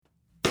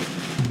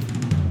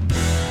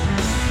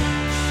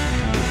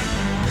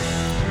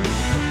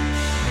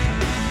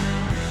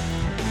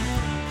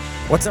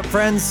What's up,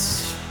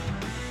 friends?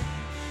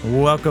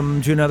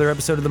 Welcome to another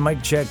episode of the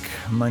Mic Check.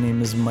 My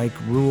name is Mike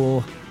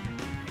Rule,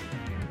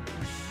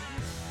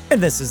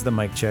 and this is the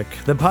Mic Check,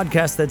 the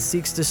podcast that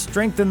seeks to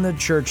strengthen the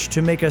church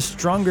to make a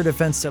stronger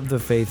defense of the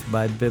faith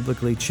by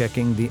biblically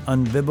checking the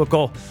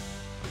unbiblical.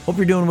 Hope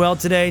you're doing well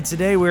today.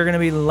 Today we're going to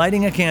be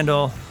lighting a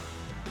candle.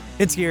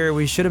 It's here.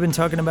 We should have been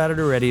talking about it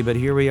already, but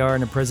here we are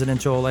in a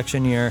presidential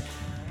election year.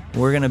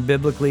 We're going to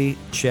biblically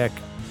check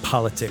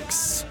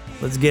politics.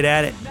 Let's get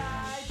at it.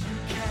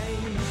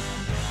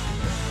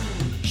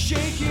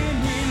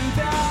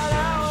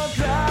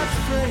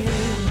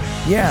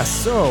 Yeah,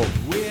 so,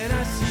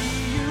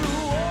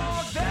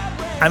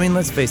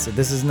 let's face it,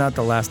 this is not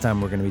the last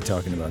time we're going to be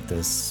talking about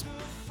this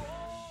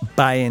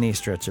by any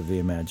stretch of the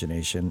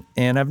imagination.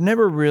 And I've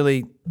never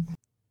really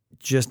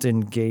just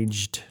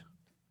engaged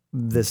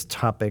this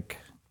topic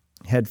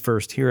head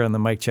first here on the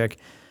Mic Check.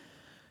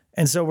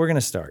 And so we're going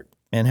to start.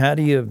 And how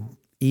do you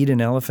eat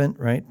an elephant,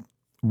 right?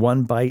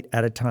 One bite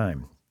at a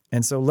time.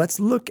 And so let's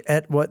look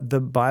at what the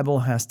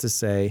Bible has to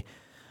say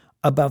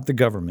about the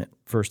government,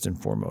 first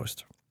and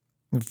foremost.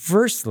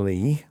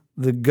 Firstly,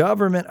 the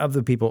government of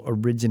the people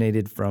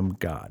originated from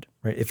God,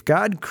 right? If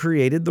God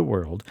created the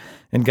world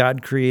and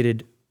God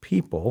created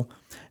people,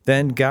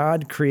 then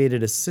God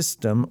created a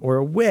system or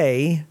a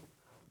way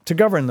to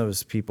govern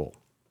those people.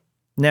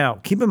 Now,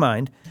 keep in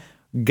mind,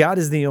 God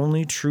is the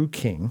only true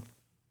king.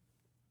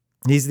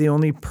 He's the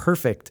only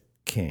perfect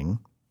king.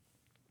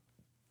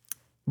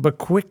 But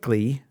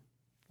quickly,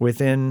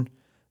 within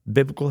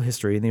biblical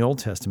history in the Old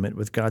Testament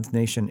with God's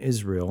nation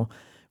Israel,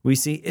 we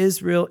see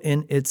Israel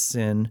in its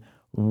sin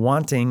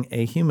wanting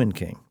a human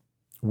king.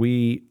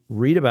 We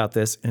read about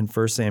this in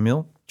 1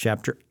 Samuel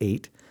chapter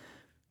 8.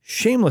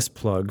 Shameless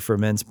plug for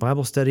men's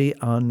Bible study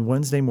on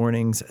Wednesday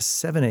mornings,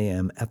 7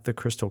 a.m. at the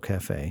Crystal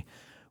Cafe,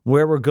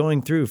 where we're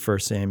going through 1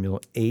 Samuel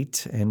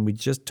 8, and we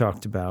just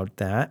talked about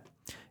that.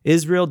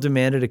 Israel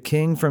demanded a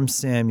king from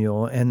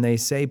Samuel, and they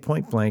say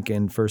point blank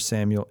in 1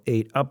 Samuel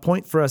 8,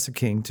 appoint for us a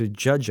king to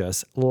judge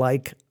us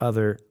like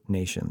other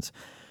nations.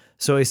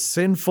 So a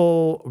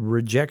sinful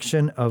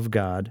rejection of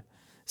God,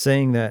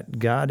 saying that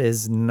God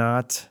is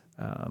not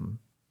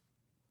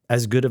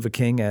as good of a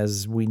king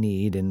as we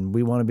need, and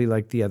we want to be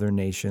like the other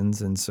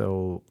nations. And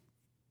so,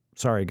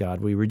 sorry, God,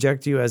 we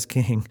reject you as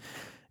king,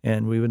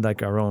 and we would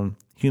like our own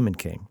human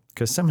king,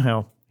 because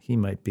somehow he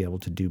might be able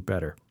to do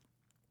better.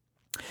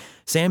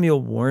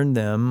 Samuel warned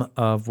them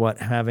of what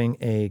having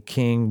a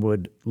king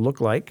would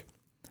look like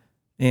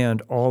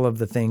and all of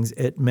the things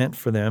it meant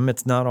for them.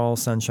 It's not all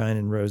sunshine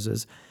and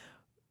roses.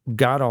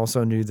 God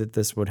also knew that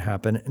this would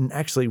happen. And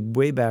actually,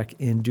 way back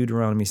in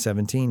Deuteronomy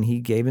 17,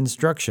 he gave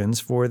instructions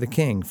for the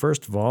king.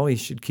 First of all, he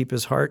should keep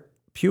his heart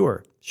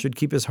pure, should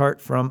keep his heart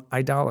from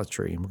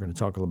idolatry. And we're going to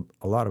talk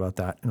a lot about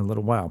that in a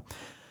little while.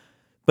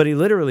 But he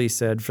literally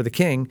said for the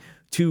king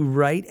to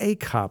write a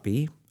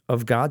copy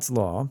of God's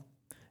law,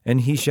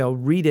 and he shall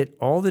read it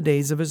all the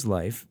days of his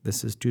life.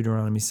 This is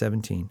Deuteronomy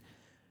 17.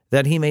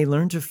 That he may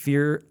learn to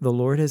fear the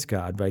Lord his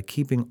God by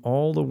keeping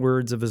all the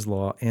words of his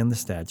law and the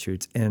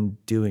statutes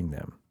and doing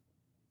them.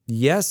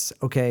 Yes,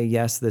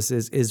 this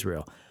is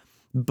Israel.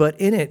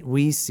 But in it,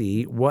 we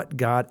see what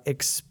God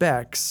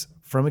expects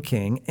from a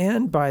king,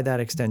 and by that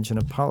extension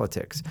of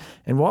politics.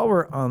 And while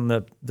we're on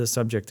the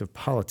subject of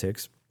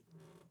politics,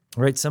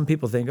 right, some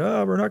people think,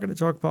 we're not going to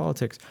talk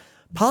politics.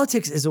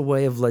 Politics is a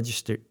way of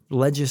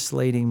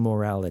legislating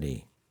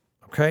morality,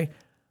 okay?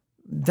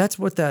 That's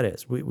what that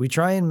is. We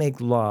try and make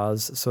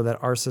laws so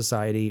that our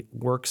society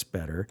works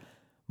better,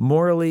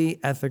 morally,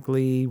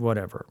 ethically,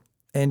 whatever.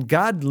 And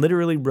God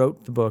literally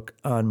wrote the book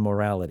on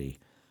morality,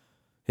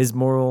 his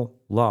moral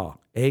law,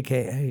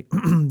 a.k.a.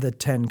 the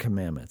 10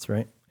 Commandments,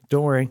 right?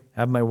 Don't worry,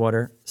 have my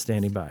water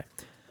standing by.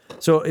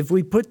 So if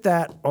we put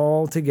that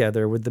all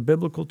together with the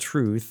biblical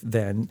truth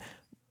then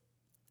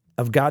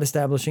of God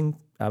establishing,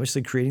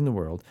 obviously creating the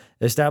world,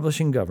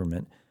 establishing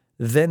government,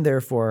 then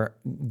therefore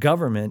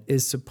government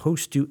is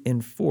supposed to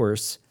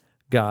enforce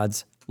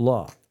God's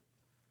law.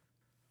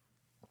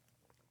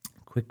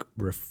 Quick,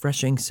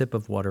 refreshing sip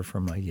of water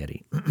from my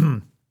Yeti.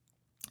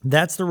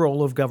 That's the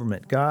role of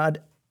government.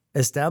 God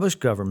established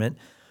government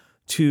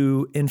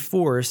to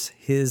enforce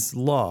his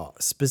law,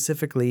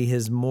 specifically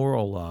his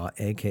moral law,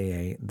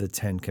 a.k.a. the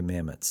 10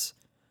 Commandments.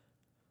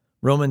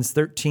 Romans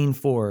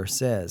 13:4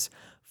 says,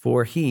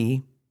 for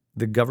he,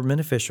 the government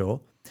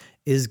official,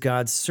 is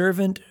God's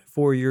servant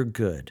for your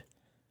good.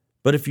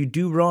 But if you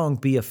do wrong,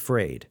 be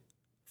afraid,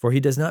 for he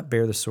does not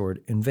bear the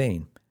sword in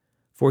vain.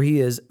 For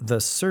he is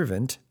the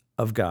servant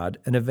of God,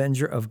 an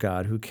avenger of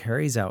God who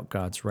carries out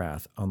God's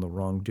wrath on the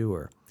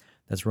wrongdoer.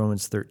 That's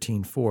Romans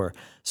 13:4.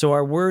 So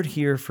our word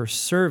here for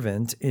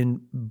servant,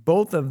 in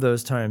both of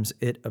those times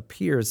it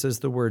appears as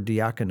the word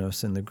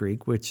diakonos in the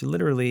Greek, which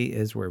literally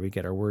is where we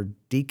get our word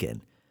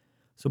deacon.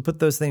 So put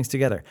those things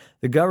together.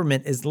 The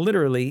government is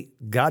literally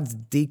God's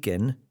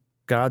deacon,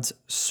 God's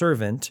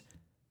servant,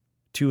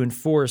 to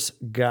enforce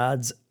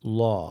God's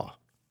law.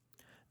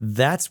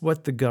 That's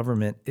what the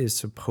government is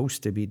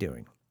supposed to be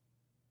doing.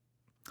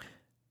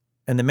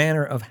 And the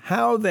manner of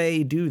how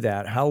they do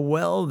that, how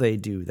well they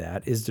do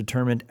that, is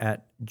determined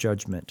at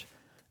judgment.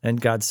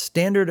 And God's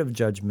standard of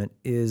judgment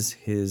is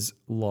his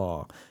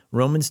law.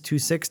 Romans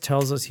 2:6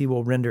 tells us he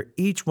will render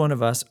each one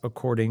of us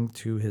according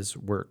to his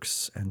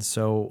works. And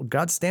so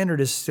God's standard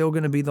is still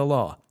going to be the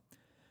law.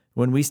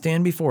 When we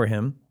stand before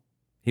him,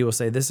 he will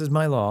say, this is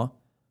my law,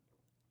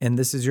 and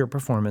this is your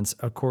performance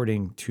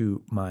according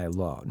to my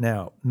law.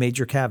 Now,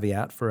 major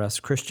caveat for us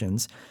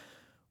Christians,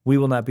 we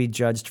will not be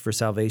judged for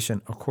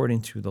salvation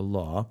according to the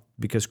law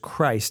because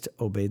Christ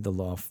obeyed the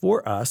law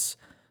for us,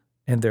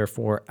 and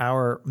therefore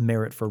our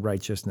merit for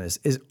righteousness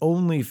is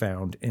only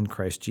found in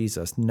Christ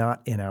Jesus,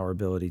 not in our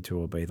ability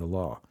to obey the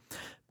law.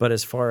 But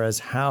as far as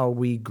how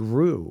we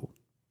grew,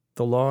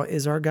 the law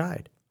is our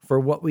guide. For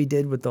what we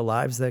did with the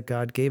lives that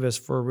God gave us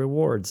for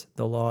rewards,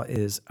 the law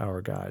is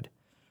our guide.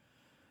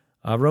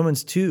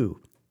 Romans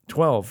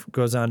 2:12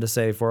 goes on to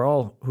say, for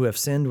all who have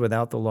sinned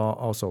without the law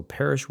also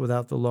perish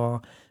without the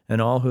law,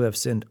 and all who have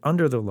sinned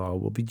under the law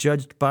will be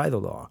judged by the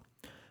law.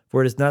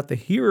 For it is not the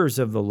hearers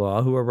of the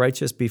law who are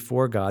righteous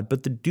before God,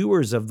 but the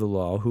doers of the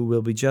law who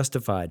will be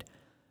justified.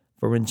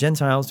 For when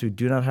Gentiles who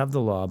do not have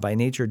the law by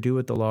nature do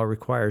what the law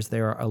requires,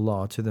 they are a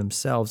law to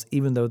themselves,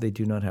 even though they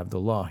do not have the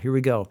law. Here we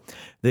go.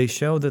 They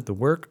show that the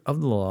work of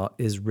the law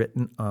is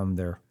written on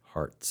their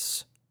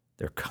hearts.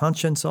 Their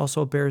conscience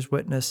also bears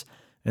witness,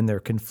 and their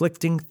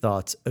conflicting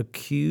thoughts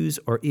accuse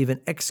or even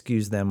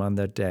excuse them on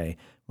that day,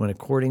 when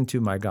according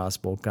to my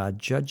gospel, God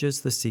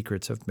judges the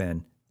secrets of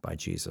men by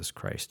Jesus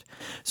Christ.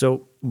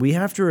 So we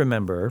have to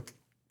remember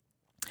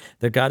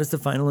that God is the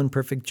final and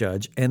perfect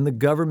judge, and the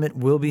government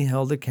will be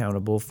held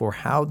accountable for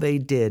how they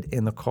did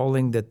in the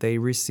calling that they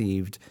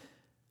received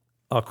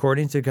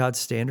according to God's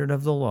standard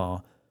of the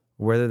law,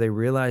 whether they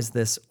realize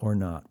this or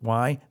not.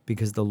 Why?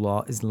 Because the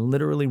law is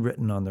literally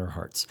written on their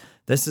hearts.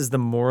 This is the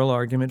moral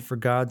argument for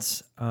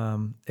God's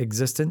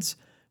existence.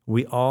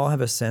 We all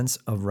have a sense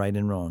of right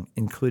and wrong,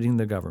 including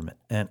the government.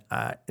 And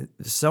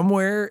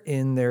somewhere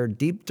in their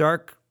deep,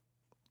 dark,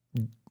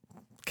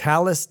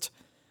 calloused,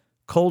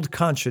 cold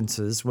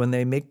consciences, when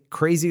they make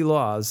crazy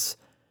laws,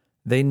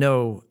 they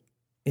know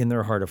in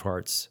their heart of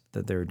hearts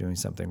that they're doing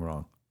something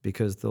wrong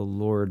because the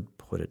Lord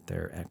put it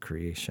there at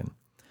creation.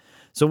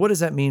 So what does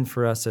that mean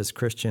for us as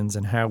Christians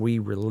and how we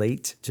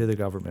relate to the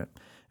government?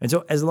 And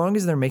so as long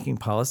as they're making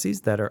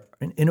policies that are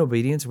in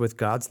obedience with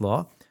God's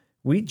law,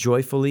 we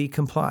joyfully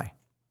comply.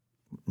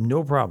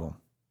 No problem.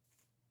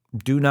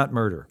 Do not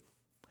murder.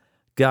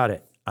 Got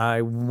it.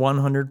 I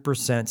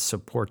 100%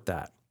 support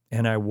that.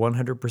 And I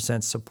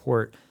 100%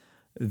 support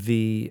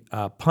the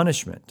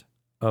punishment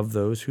of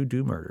those who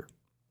do murder.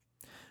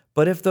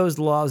 But if those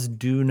laws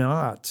do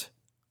not,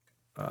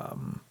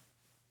 are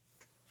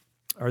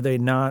they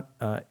not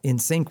in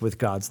sync with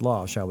God's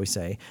law, shall we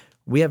say,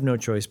 we have no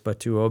choice but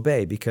to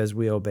obey because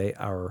we obey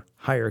our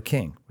higher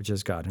king, which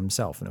is God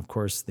himself. And of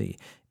course, the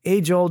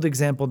age-old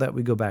example that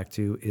we go back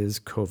to is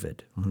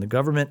COVID. When the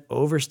government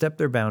overstepped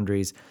their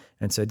boundaries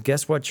and said,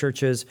 guess what,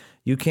 churches,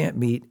 you can't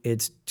meet.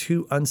 It's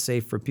too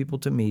unsafe for people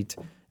to meet.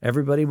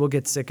 Everybody will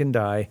get sick and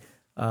die.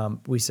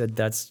 We said,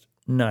 that's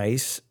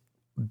nice,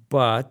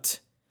 but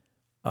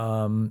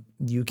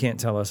you can't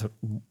tell us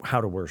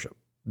how to worship.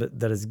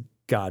 That is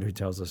God who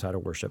tells us how to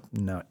worship,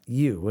 not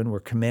you. And we're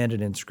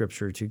commanded in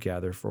Scripture to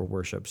gather for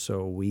worship.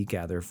 So we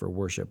gather for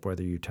worship,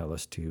 whether you tell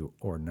us to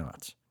or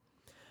not.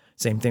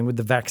 Same thing with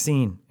the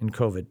vaccine in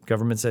COVID.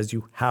 Government says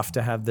you have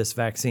to have this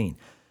vaccine.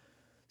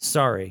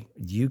 Sorry,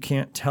 you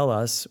can't tell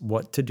us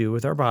what to do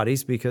with our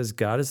bodies because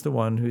God is the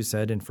one who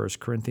said in 1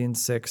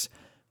 Corinthians 6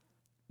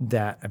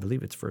 that, I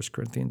believe it's 1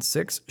 Corinthians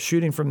 6,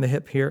 shooting from the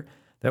hip here,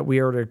 that we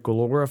are to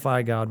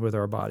glorify God with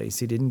our bodies.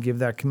 He didn't give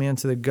that command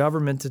to the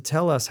government to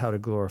tell us how to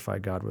glorify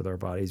God with our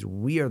bodies.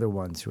 We are the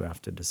ones who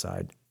have to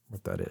decide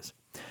what that is.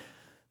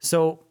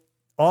 So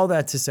all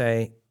that to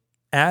say,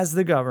 as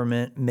the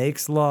government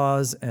makes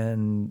laws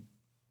and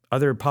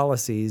other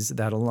policies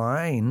that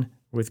align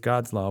with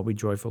God's law, we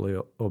joyfully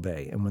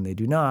obey. And when they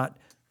do not,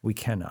 we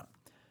cannot.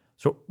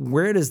 So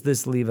where does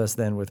this leave us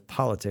then with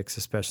politics,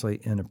 especially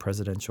in a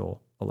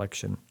presidential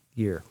election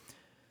year?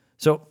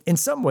 So in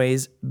some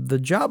ways, the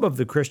job of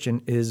the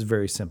Christian is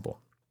very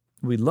simple.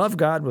 We love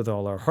God with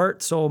all our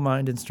heart, soul,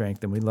 mind, and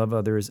strength, and we love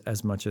others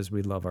as much as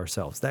we love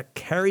ourselves. That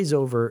carries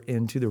over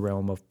into the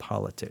realm of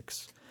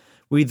politics.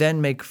 We then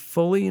make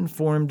fully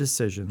informed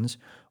decisions,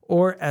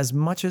 or as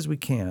much as we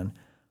can,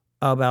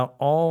 about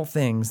all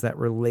things that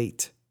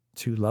relate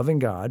to loving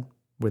God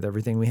with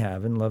everything we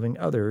have and loving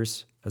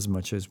others as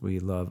much as we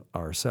love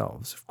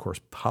ourselves. Of course,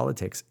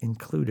 politics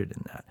included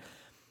in that.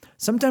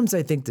 Sometimes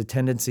I think the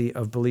tendency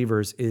of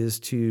believers is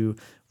to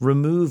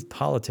remove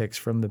politics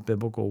from the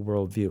biblical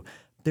worldview.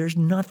 There's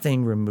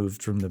nothing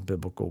removed from the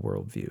biblical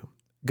worldview.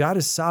 God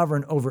is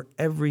sovereign over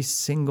every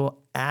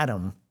single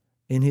atom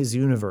in his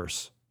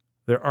universe.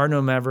 There are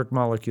no maverick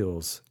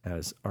molecules,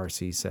 as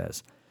R.C.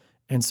 says.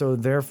 And so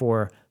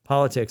therefore,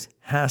 politics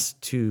has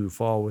to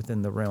fall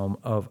within the realm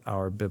of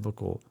our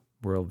biblical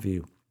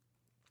worldview.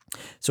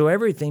 So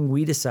everything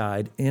we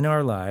decide in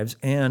our lives,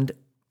 and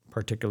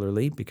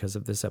particularly because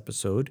of this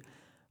episode,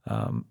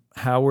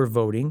 how we're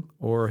voting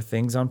or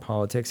things on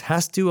politics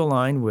has to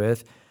align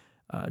with,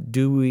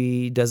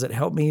 does it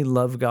help me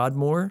love God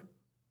more?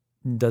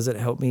 Does it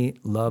help me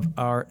love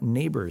our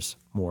neighbors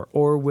more?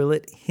 Or will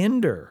it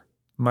hinder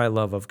my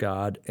love of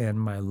God and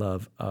my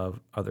love of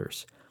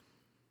others?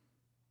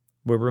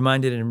 We're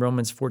reminded in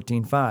Romans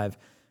 14:5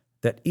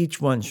 that each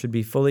one should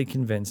be fully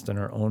convinced in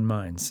our own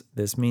minds.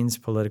 This means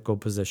political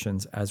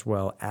positions as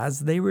well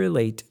as they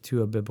relate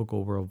to a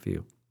biblical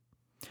worldview.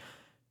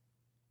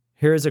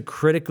 Here is a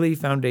critically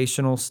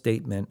foundational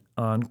statement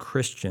on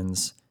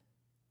Christians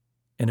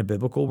in a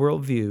biblical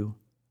worldview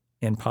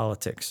and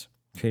politics.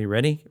 Okay, you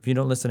ready? If you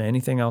don't listen to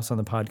anything else on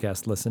the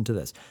podcast, listen to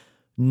this.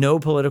 No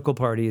political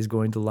party is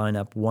going to line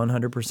up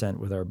 100%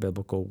 with our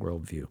biblical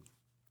worldview.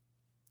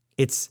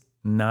 It's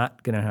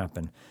not going to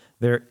happen.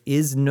 There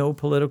is no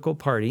political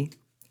party,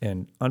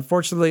 and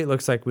unfortunately, it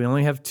looks like we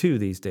only have two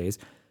these days,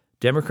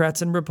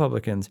 Democrats and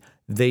Republicans.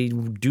 They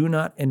do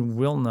not and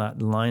will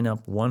not line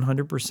up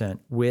 100%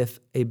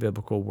 with a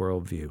biblical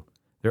worldview.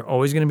 They're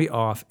always going to be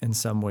off in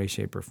some way,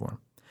 shape, or form.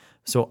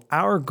 So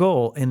our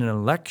goal in an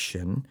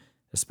election,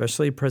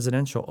 especially a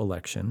presidential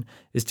election,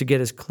 is to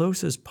get as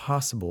close as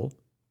possible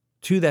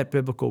to that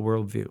biblical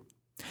worldview.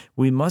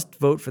 We must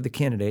vote for the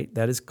candidate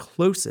that is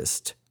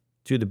closest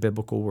to the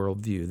biblical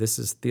worldview. This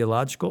is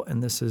theological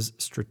and this is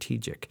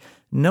strategic,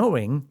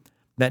 knowing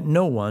that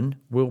no one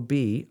will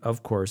be,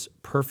 of course,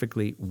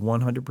 perfectly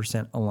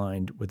 100%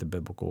 aligned with the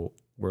biblical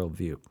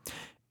worldview.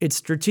 It's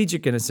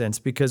strategic in a sense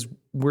because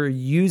we're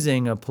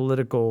using a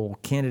political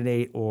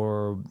candidate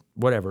or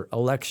whatever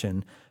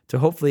election to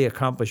hopefully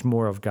accomplish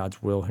more of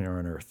God's will here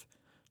on earth,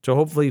 to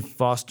hopefully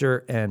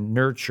foster and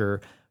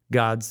nurture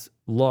God's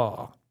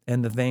law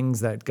and the things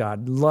that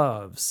God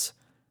loves,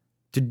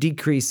 to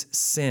decrease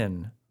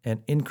sin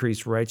and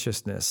increase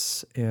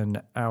righteousness in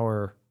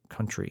our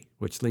country,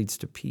 which leads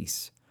to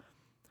peace.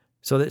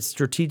 So that's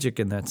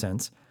strategic in that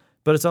sense,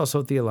 but it's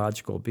also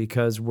theological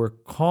because we're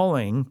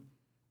calling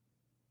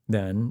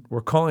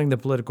the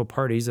political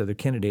parties or the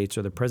candidates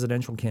or the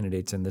presidential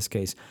candidates in this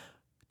case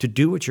to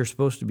do what you're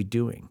supposed to be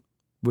doing,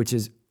 which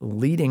is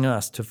leading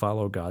us to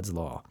follow God's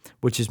law,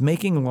 which is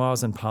making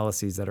laws and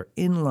policies that are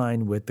in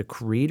line with the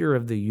creator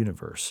of the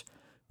universe,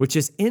 which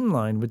is in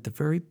line with the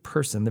very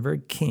person, the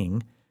very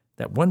king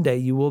that one day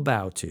you will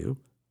bow to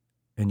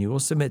and you will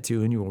submit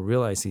to and you will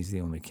realize he's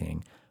the only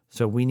king.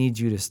 So we need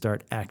you to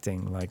start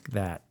acting like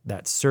that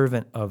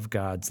servant of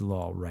God's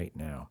law right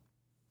now.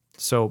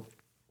 So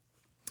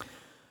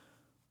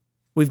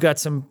we've got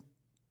some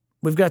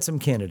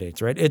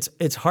candidates, right?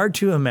 It's hard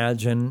to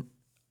imagine,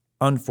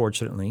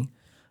 unfortunately,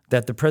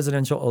 that the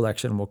presidential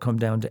election will come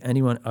down to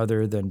anyone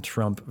other than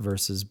Trump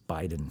versus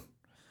Biden.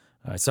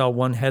 I saw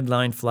one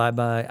headline fly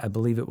by, I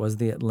believe it was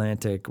The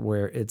Atlantic,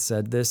 where it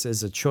said this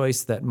is a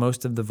choice that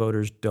most of the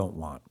voters don't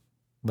want.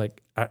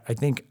 Like, I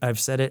think I've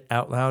said it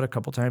out loud a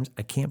couple times.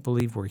 I can't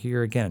believe we're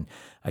here again.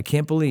 I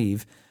can't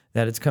believe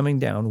that it's coming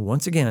down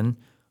once again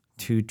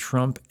to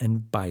Trump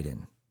and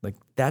Biden. Like,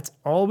 that's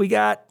all we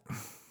got.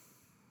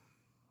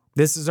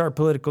 This is our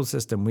political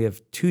system. We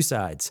have two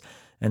sides.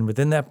 And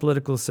within that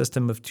political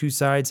system of two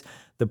sides,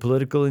 the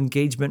political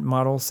engagement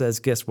model says,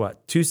 guess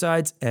what? Two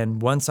sides,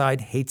 and one side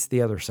hates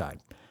the other side.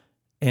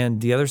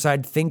 And the other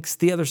side thinks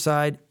the other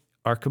side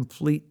are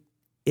complete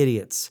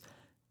idiots.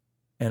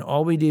 And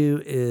all we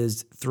do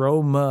is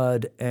throw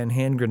mud and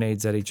hand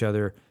grenades at each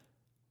other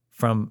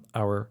from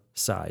our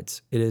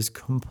sides. It is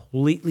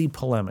completely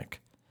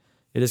polemic.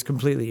 It is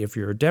completely, if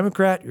you're a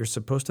Democrat, you're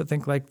supposed to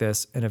think like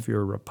this. And if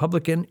you're a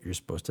Republican, you're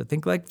supposed to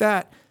think like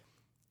that.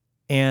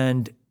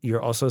 And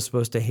you're also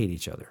supposed to hate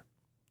each other.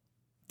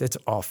 That's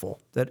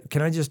awful.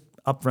 Can I just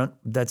upfront?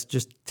 That's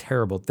just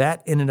terrible.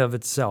 That in and of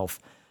itself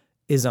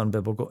is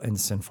unbiblical and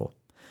sinful.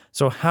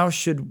 So how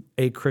should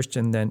a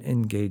Christian then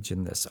engage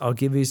in this? I'll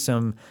give you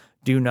some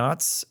do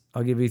nots.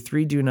 I'll give you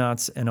 3 do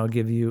nots, and I'll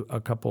give you a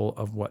couple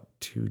of what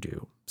to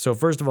do. So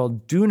first of all,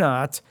 do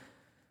not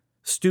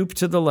stoop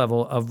to the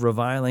level of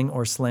reviling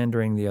or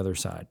slandering the other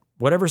side,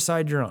 whatever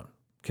side you're on,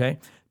 okay?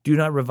 Do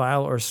not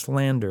revile or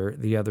slander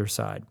the other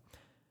side.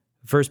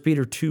 1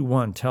 Peter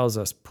 2:1 tells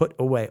us, put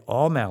away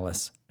all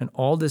malice and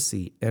all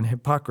deceit and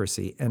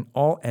hypocrisy and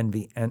all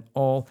envy and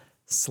all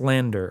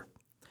slander.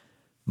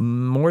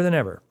 More than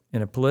ever,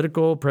 in a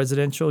political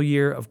presidential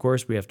year, of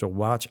course, we have to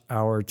watch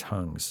our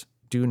tongues.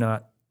 Do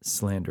not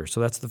slander. So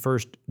that's the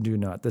first do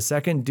not. The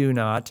second do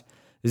not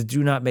is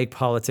do not make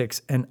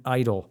politics an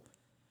idol.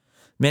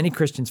 Many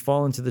Christians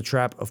fall into the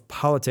trap of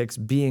politics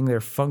being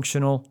their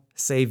functional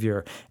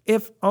savior.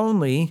 If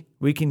only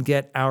we can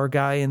get our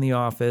guy in the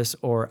office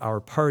or our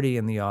party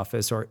in the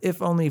office, or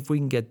if only if we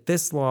can get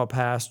this law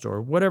passed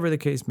or whatever the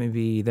case may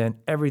be, then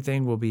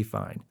everything will be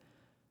fine.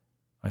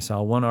 I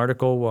saw one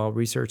article while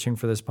researching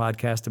for this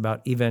podcast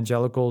about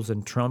evangelicals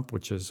and Trump,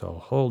 which is a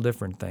whole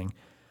different thing.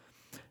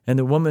 And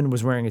the woman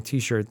was wearing a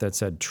T-shirt that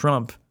said,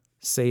 Trump,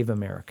 save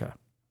America.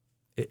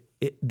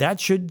 That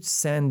should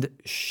send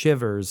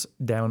shivers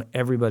down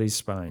everybody's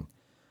spine.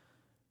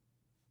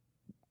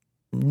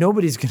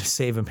 Nobody's going to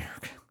save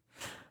America.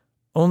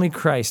 Only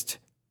Christ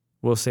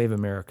will save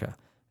America.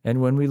 And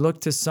when we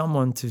look to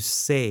someone to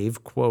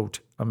save,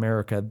 quote,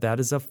 America, that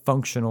is a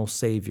functional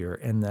savior,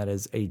 and that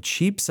is a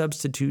cheap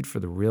substitute for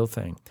the real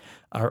thing.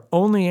 Our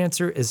only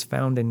answer is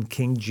found in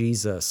King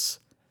Jesus,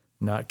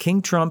 not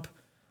King Trump,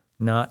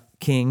 not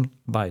King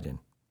Biden.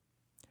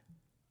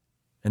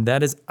 And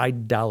that is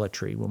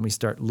idolatry when we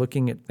start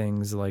looking at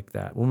things like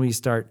that, when we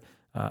start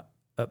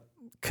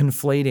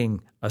conflating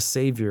a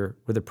savior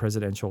with a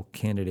presidential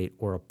candidate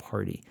or a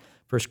party.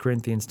 1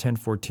 Corinthians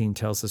 10:14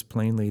 tells us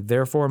plainly,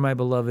 therefore, my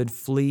beloved,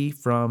 flee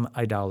from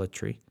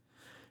idolatry.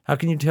 How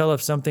can you tell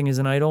if something is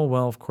an idol?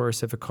 Well, of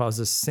course, if it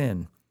causes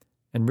sin,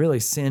 and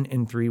really sin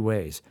in three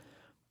ways.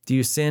 Do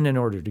you sin in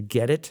order to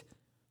get it?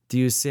 Do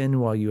you sin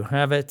while you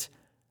have it?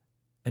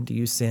 And do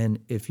you sin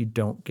if you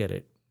don't get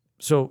it?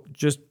 So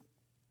just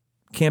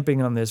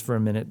camping on this for a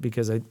minute,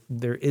 because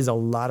there is a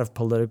lot of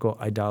political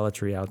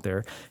idolatry out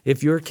there.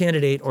 If your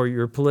candidate or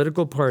your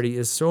political party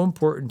is so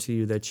important to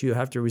you that you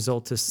have to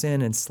resort to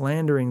sin and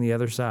slandering the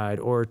other side,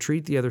 or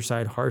treat the other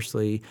side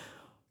harshly,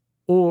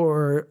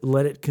 or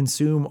let it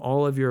consume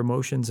all of your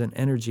emotions and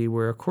energy,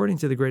 where according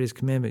to the greatest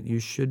commandment, you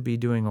should be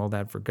doing all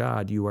that for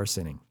God, you are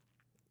sinning.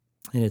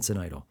 And it's an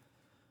idol.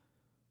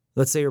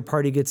 Let's say your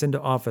party gets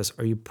into office.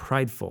 Are you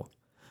prideful?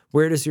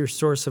 Where does your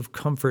source of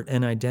comfort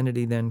and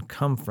identity then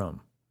come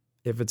from?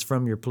 If it's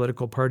from your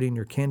political party and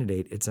your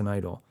candidate, it's an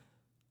idol.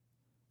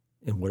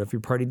 And what if your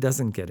party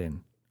doesn't get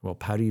in? Well,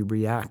 how do you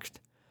react?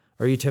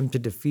 Are you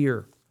tempted to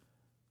fear,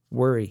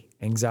 worry,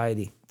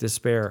 anxiety,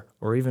 despair,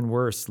 or even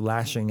worse,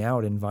 lashing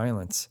out in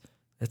violence?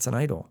 It's an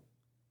idol.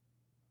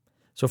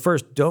 So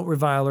first, don't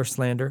revile or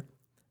slander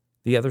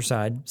the other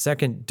side.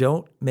 Second,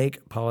 don't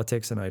make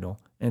politics an idol.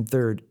 And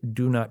third,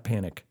 do not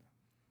panic.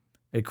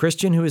 A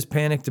Christian who is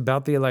panicked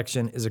about the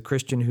election is a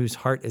Christian whose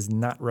heart is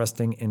not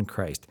resting in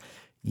Christ.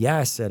 Yeah,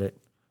 I said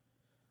it.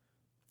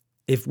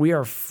 If we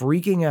are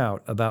freaking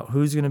out about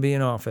who's going to be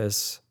in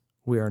office,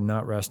 we are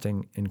not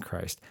resting in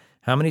Christ.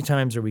 How many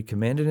times are we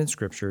commanded in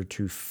Scripture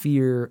to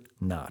fear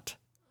not?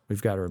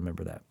 We've got to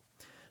remember that.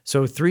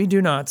 So 3 do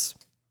nots.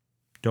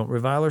 Don't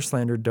revile or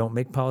slander. Don't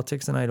make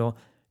politics an idol.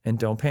 And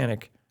don't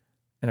panic.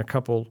 And a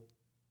couple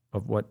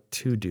of what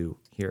to do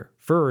here.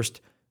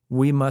 First,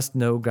 we must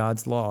know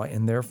God's law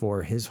and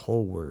therefore his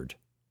whole word,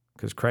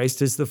 because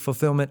Christ is the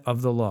fulfillment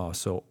of the law,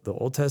 so the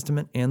Old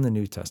Testament and the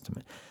New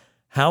Testament.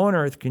 How on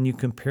earth can you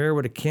compare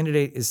what a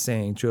candidate is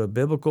saying to a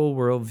biblical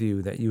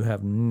worldview that you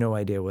have no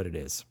idea what it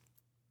is,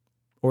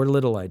 or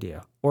little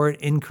idea, or an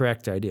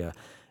incorrect idea?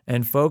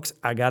 And folks,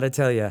 I got to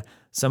tell you,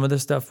 some of the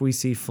stuff we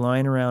see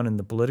flying around in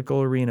the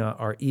political arena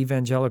are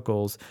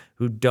evangelicals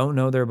who don't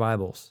know their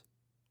Bibles,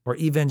 or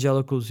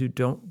evangelicals who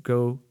don't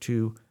go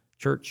to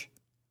church.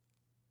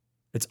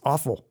 It's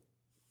awful,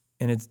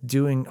 and it's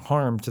doing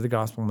harm to the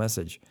gospel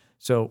message.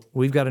 So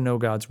we've got to know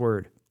God's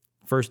word.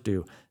 First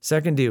do.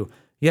 Second do.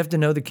 You have to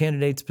know the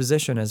candidate's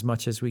position as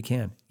much as we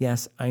can.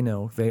 Yes, I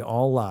know they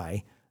all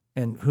lie,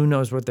 and who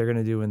knows what they're going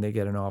to do when they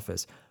get in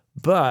office.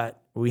 But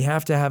we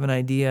have to have an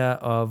idea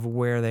of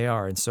where they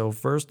are. And so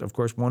first, of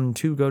course, 1 and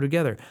 2 go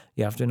together.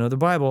 You have to know the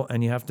Bible,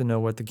 and you have to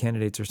know what the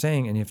candidates are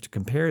saying, and you have to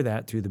compare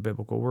that to the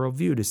biblical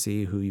worldview to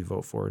see who you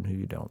vote for and who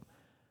you don't.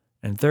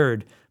 And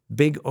third,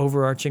 big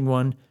overarching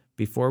one,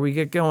 before we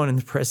get going in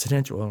the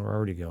presidential, well, we're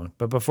already going,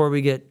 but before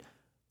we get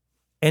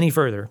any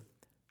further,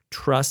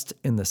 trust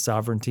in the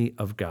sovereignty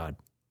of God.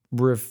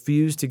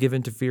 Refuse to give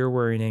in to fear,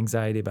 worry, and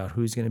anxiety about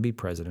who's going to be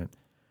president.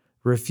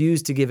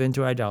 Refuse to give in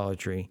to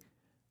idolatry,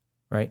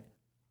 right?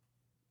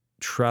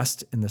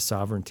 Trust in the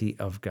sovereignty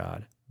of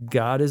God.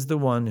 God is the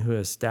one who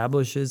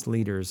establishes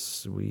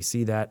leaders. We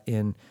see that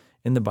in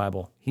the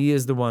Bible. He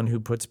is the one who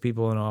puts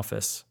people in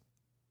office.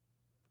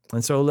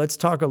 And so let's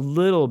talk a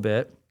little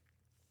bit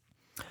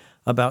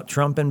about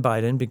Trump and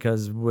Biden,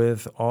 because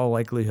with all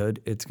likelihood,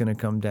 it's going to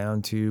come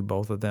down to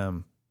both of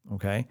them,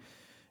 okay?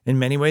 In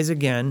many ways,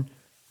 again,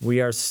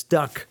 we are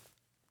stuck.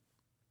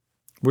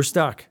 We're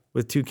stuck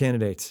with 2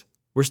 candidates.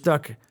 We're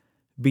stuck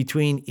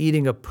between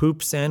eating a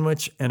poop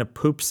sandwich and a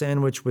poop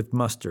sandwich with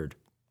mustard.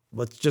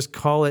 Let's just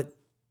call it,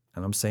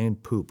 and I'm saying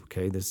poop,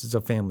 okay? This is a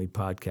family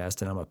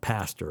podcast, and I'm a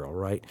pastor, all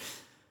right?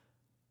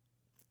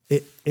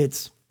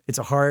 It's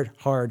a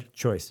hard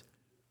choice.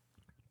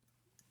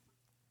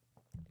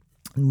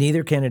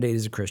 Neither candidate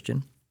is a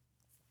Christian.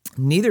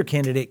 Neither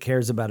candidate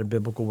cares about a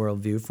biblical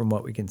worldview from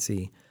what we can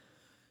see.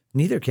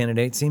 Neither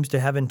candidate seems to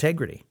have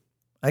integrity.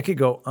 I could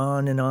go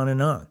on and on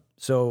and on.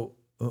 So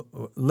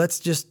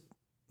let's just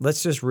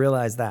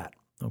realize that,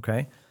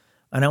 okay?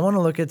 And I want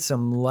to look at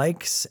some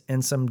likes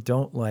and some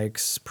don't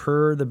likes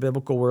per the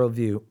biblical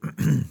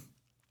worldview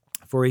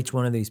for each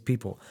one of these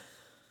people.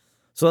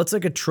 So let's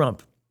look at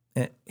Trump.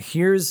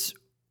 Here's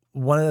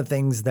one of the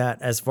things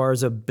that, as far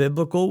as a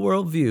biblical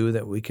worldview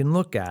that we can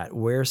look at,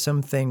 where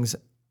some things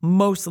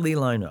mostly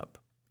line up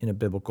in a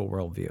biblical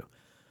worldview.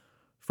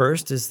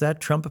 First is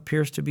that Trump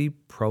appears to be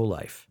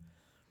pro-life.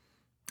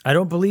 I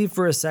don't believe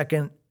for a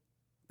second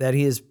that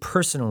he is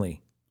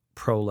personally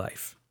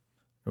pro-life.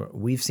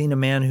 We've seen a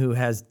man who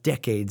has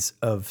decades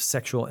of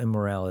sexual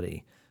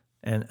immorality,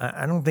 and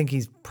I don't think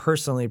he's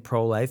personally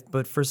pro-life,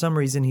 but for some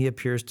reason he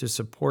appears to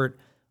support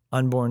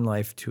unborn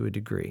life to a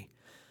degree.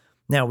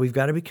 Now, we've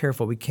got to be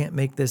careful. We can't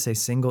make this a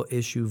single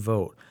issue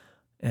vote.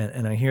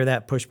 And I hear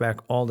that pushback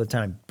all the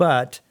time.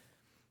 But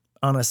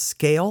on a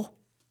scale,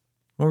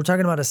 when we're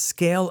talking about a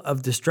scale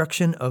of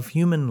destruction of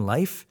human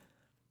life,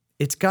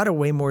 it's got to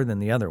weigh more than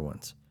the other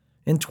ones.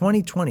 In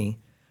 2020,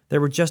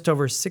 there were just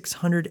over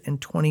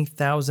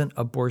 620,000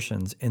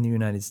 abortions in the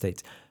United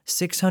States.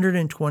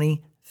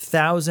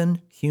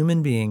 620,000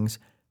 human beings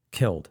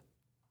killed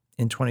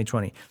in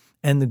 2020.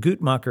 And the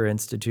Guttmacher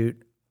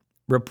Institute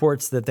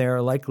reports that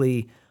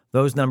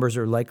those numbers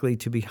are likely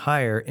to be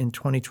higher in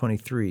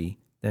 2023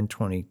 than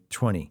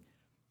 2020.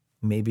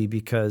 Maybe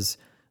because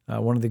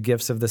one of the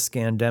gifts of the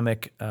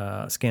shamdemic,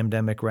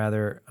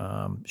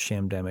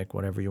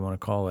 whatever you want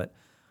to call it,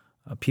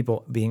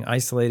 people being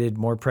isolated,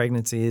 more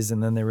pregnancies,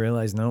 and then they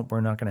realize, nope,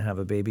 we're not going to have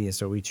a baby, and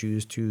so we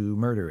choose to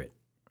murder it.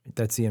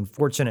 That's the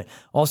unfortunate.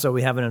 Also,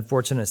 we have an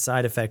unfortunate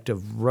side effect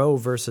of Roe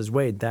versus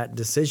Wade. That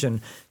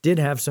decision did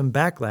have some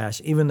backlash,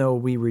 even though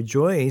we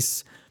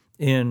rejoice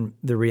in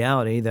the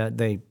reality that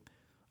they,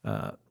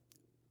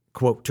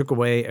 quote, took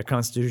away a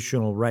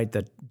constitutional right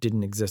that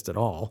didn't exist at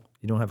all.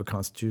 You don't have a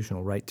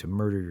constitutional right to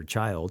murder your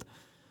child.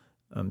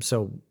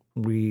 So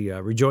we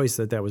rejoice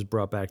that was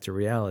brought back to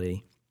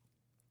reality.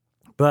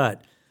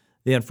 But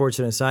the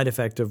unfortunate side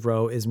effect of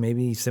Roe is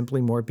maybe simply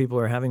more people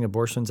are having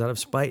abortions out of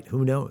spite.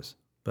 Who knows?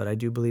 But I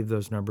do believe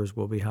those numbers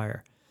will be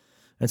higher.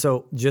 And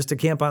so just to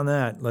camp on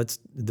that,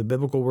 the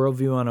biblical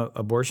worldview on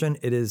abortion,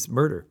 it is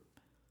murder.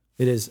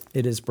 It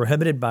is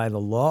prohibited by the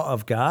law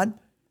of God.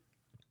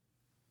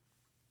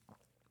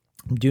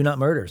 Do not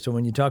murder. So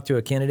when you talk to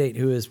a candidate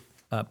who is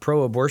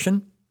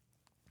pro-abortion,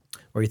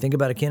 or you think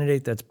about a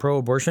candidate that's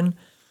pro-abortion,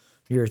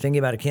 you're thinking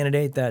about a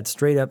candidate that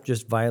straight up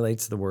just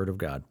violates the word of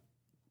God.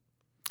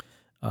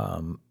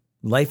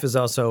 Life is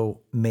also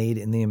made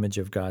in the image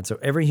of God. So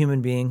every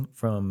human being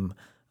from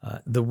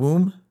the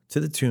womb to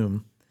the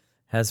tomb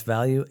has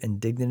value and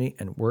dignity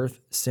and worth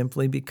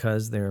simply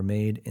because they are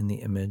made in the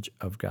image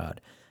of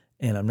God.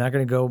 And I'm not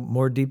going to go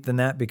more deep than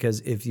that,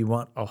 because if you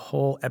want a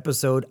whole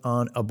episode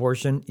on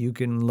abortion, you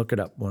can look it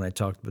up when I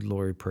talked with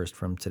Lori Perst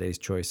from Today's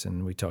Choice,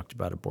 and we talked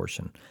about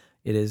abortion.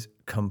 It is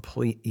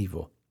complete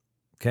evil.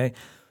 Okay?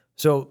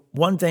 So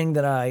one thing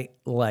that I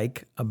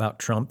like about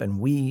Trump, and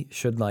we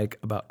should like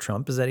about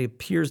Trump, is that he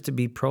appears to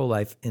be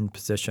pro-life in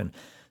position.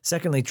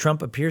 Secondly,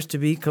 Trump appears to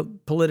be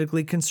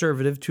politically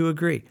conservative to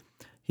agree.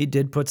 He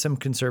did put some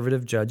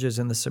conservative judges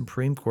in the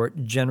Supreme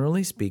Court.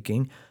 Generally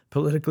speaking,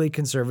 politically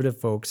conservative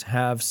folks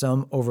have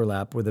some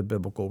overlap with a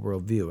biblical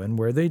worldview. And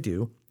where they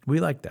do, we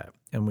like that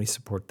and we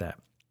support that.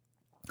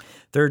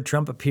 Third,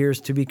 Trump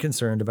appears to be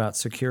concerned about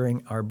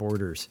securing our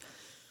borders.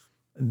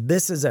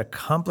 This is a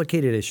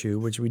complicated issue,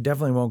 which we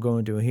definitely won't go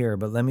into here,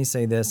 but let me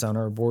say this on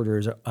our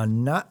borders,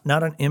 not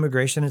on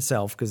immigration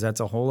itself, because that's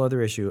a whole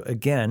other issue.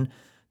 Again,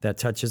 that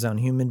touches on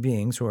human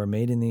beings who are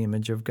made in the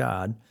image of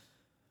God.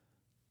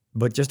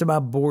 But just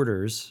about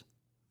borders,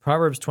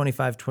 Proverbs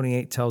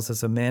 25:28 tells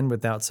us a man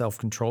without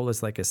self-control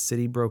is like a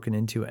city broken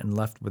into and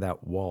left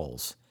without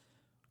walls.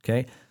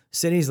 Okay?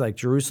 Cities like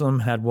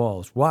Jerusalem had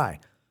walls.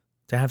 Why?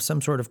 To have some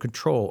sort of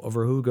control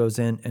over who goes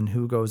in and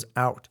who goes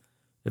out.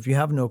 If you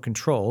have no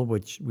control,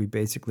 which we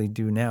basically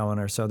do now on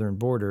our southern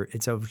border,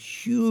 it's a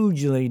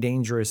hugely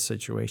dangerous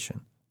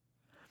situation.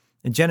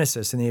 In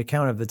Genesis, in the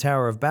account of the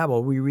Tower of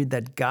Babel, we read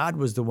that God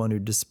was the one who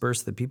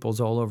dispersed the peoples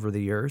all over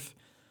the earth.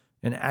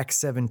 And Acts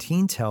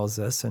 17 tells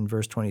us in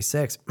verse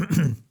 26,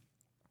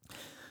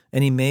 and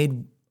he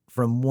made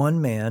from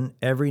one man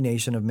every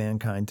nation of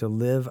mankind to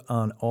live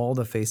on all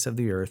the face of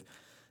the earth,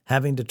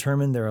 having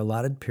determined their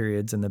allotted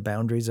periods and the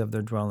boundaries of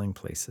their dwelling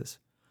places.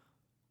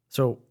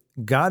 So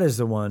God is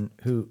the one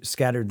who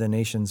scattered the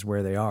nations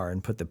where they are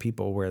and put the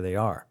people where they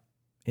are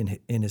in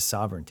his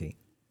sovereignty.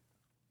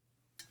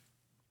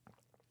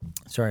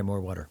 Sorry,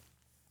 more water.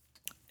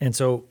 And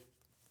so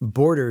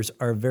borders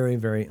are very,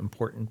 very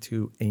important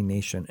to a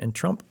nation. And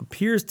Trump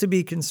appears to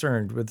be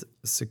concerned with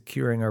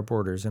securing our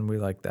borders, and we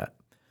like that.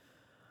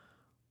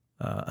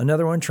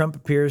 Another one, Trump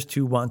appears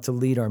to want to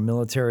lead our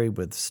military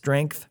with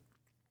strength.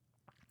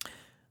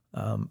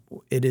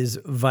 It is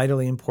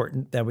vitally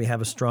important that we have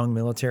a strong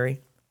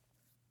military,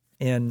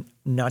 and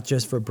not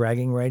just for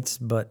bragging rights,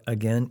 but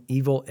again,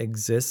 evil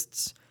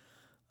exists.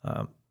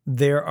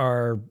 There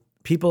are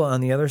people on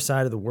the other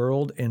side of the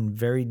world in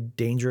very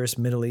dangerous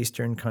Middle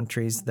Eastern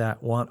countries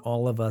that want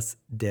all of us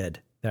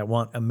dead, that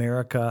want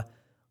America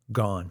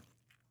gone,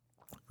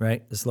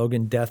 right? The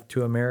slogan, "Death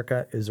to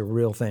America," is a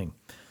real thing.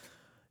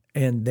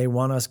 And they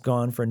want us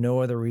gone for no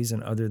other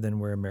reason other than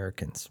we're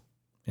Americans.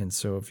 And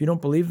so if you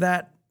don't believe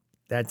that,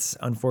 that's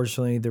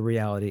unfortunately the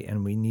reality,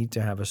 and we need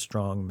to have a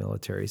strong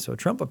military. So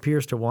Trump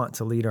appears to want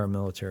to lead our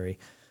military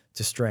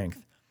to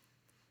strength.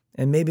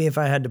 And maybe if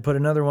I had to put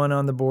another one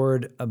on the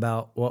board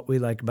about what we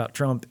like about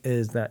Trump,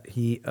 is that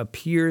he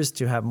appears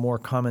to have more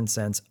common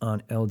sense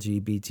on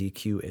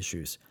LGBTQ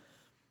issues,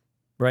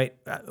 right?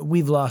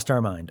 We've lost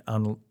our mind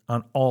on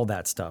all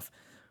that stuff.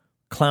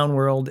 Clown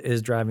world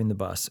is driving the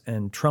bus,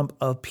 and Trump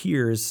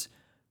appears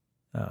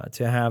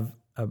to have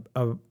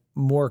a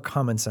more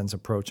common sense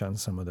approach on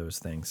some of those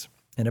things.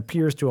 and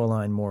appears to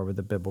align more with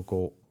the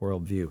biblical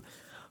worldview.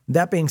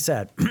 That being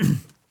said, all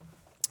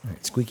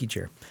right, squeaky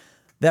chair.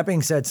 That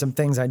being said, some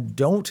things I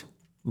don't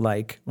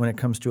like when it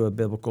comes to a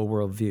biblical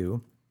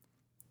worldview.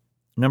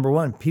 Number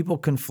one, people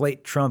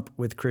conflate Trump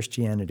with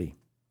Christianity.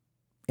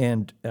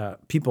 And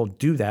people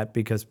do that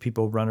because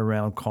people run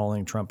around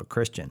calling Trump a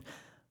Christian.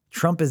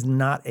 Trump is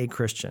not a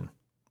Christian.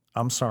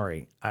 I'm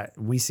sorry.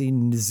 We see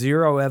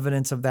zero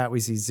evidence of that. We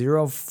see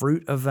zero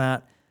fruit of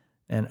that.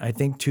 And I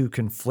think to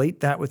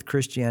conflate that with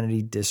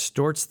Christianity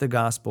distorts the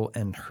gospel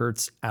and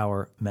hurts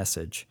our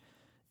message.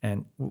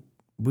 And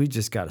we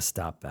just got to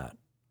stop that.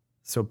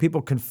 So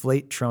people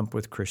conflate Trump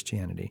with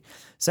Christianity.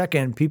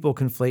 Second, people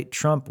conflate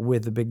Trump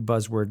with the big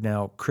buzzword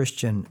now,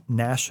 Christian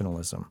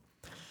nationalism.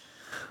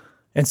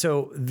 And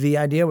so the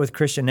idea with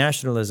Christian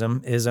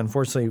nationalism is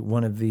unfortunately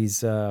one of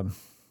these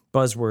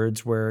buzzwords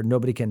where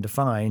nobody can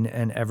define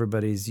and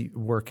everybody's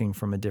working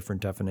from a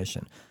different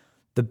definition.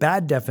 The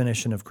bad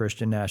definition of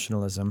Christian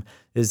nationalism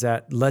is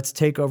that let's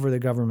take over the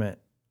government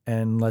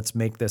and let's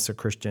make this a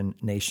Christian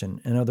nation.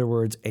 In other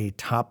words, a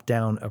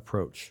top-down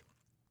approach.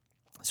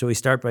 So we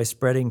start by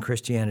spreading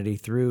Christianity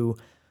through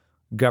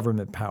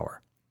government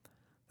power.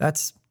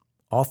 That's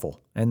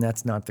awful, and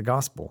that's not the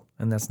gospel,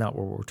 and that's not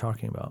what we're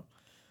talking about.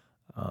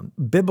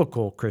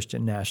 Biblical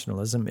Christian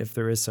nationalism, if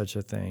there is such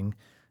a thing,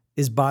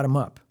 is bottom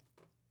up.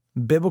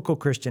 Biblical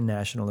Christian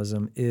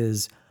nationalism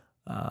is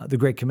the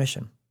Great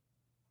Commission.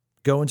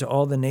 Go into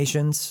all the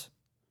nations,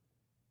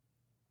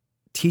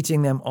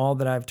 teaching them all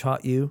that I've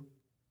taught you.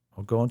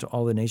 I'll go into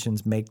all the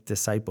nations, make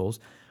disciples,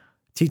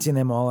 teaching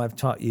them all I've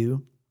taught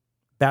you,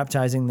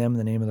 baptizing them in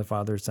the name of the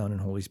Father, Son,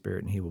 and Holy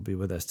Spirit, and he will be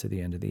with us to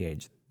the end of the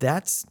age.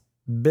 That's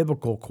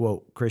biblical,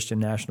 quote, Christian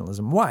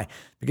nationalism. Why?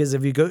 Because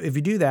if you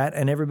do that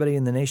and everybody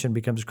in the nation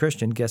becomes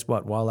Christian, guess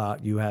what? Voila,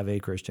 you have a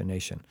Christian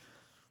nation.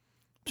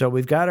 So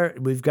we've got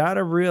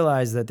to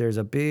realize that there's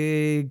a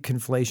big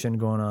conflation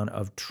going on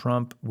of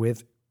Trump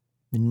with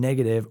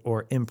negative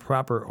or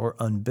improper or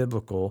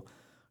unbiblical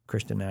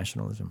Christian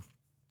nationalism.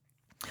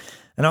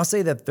 And I'll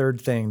say that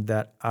third thing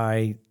that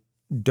I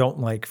don't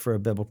like for a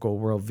biblical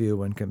worldview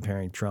when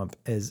comparing Trump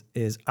is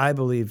I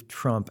believe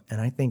Trump, and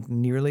I think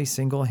nearly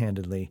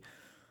single-handedly,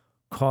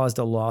 caused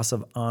a loss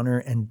of honor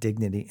and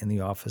dignity in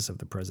the office of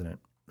the president.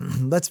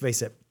 Let's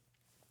face it.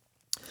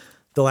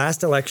 The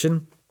last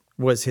election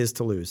was his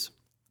to lose.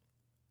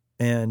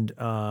 And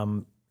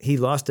he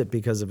lost it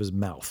because of his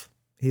mouth.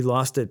 He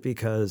lost it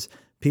because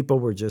people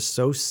were just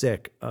so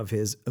sick of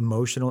his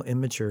emotional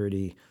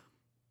immaturity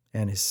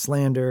and his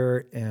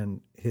slander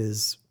and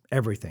his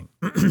everything.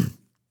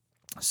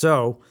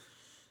 So,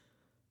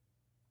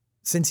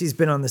 since he's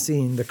been on the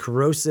scene, the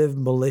corrosive,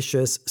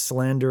 malicious,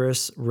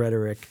 slanderous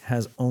rhetoric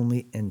has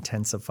only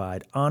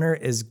intensified. Honor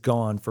is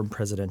gone from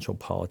presidential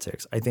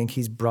politics. I think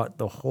he's brought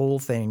the whole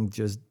thing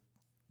just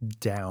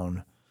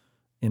down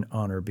in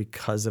honor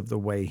because of the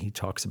way he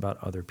talks about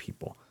other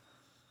people.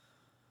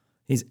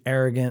 He's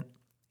arrogant,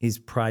 he's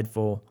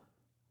prideful,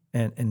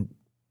 and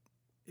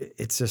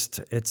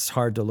it's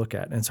hard to look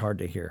at and it's hard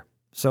to hear.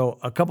 So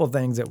a couple of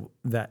things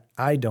that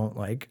I don't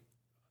like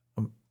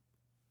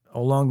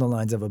along the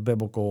lines of a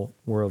biblical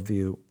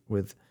worldview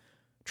with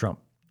Trump.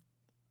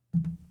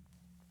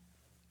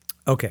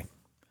 Okay,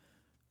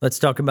 let's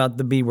talk about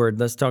the B word.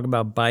 Let's talk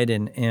about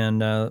Biden. And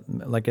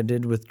like I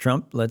did with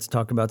Trump, let's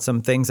talk about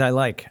some things I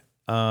like.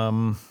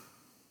 Some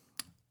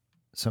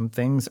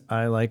things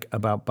I like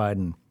about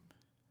Biden.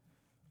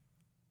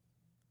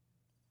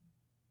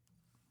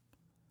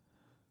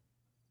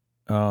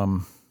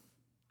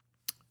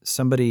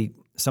 Somebody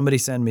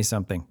send me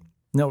something.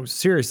 No,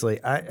 seriously,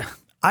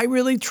 I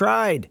really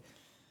tried.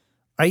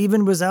 I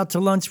even was out to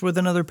lunch with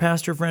another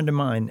pastor friend of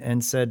mine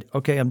and said,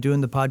 okay, I'm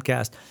doing the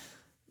podcast.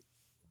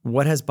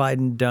 What has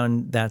Biden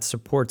done that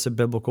supports a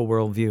biblical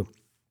worldview?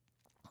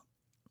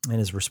 And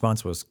his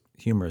response was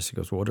humorous. He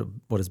goes, well,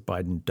 what has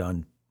Biden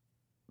done?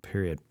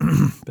 Period.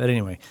 But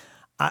anyway,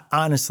 I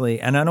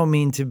honestly, and I don't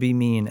mean to be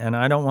mean, and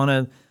I don't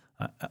want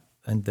to,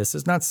 and this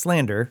is not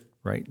slander,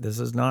 right?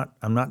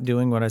 I'm not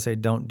doing what I say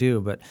don't do,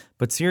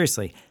 but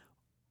seriously,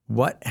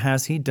 what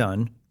has he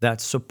done that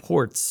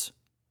supports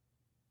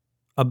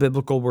a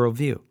biblical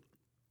worldview?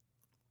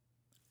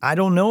 I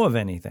don't know of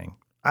anything.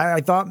 I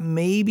thought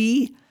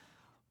maybe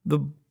the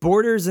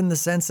borders in the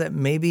sense that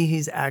maybe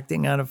he's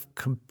acting out of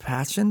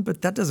compassion,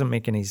 but that doesn't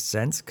make any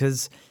sense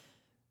because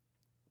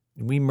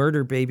we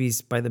murder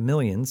babies by the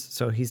millions,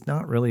 so he's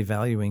not really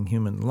valuing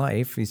human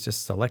life. He's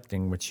just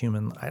selecting which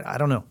human. I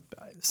don't know.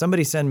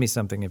 Somebody send me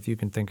something if you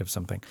can think of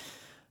something.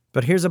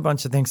 But here's a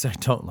bunch of things I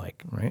don't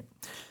like, right?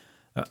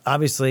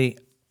 Obviously,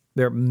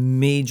 there are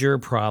major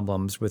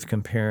problems with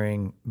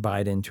comparing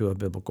Biden to a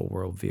biblical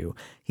worldview.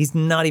 He's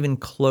not even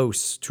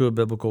close to a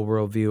biblical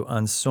worldview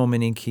on so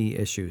many key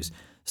issues,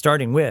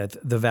 starting with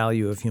the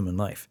value of human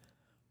life.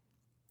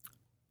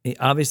 He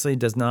obviously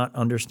does not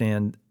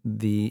understand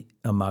the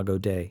Imago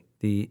Dei,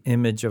 the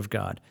image of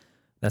God.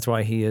 That's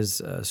why he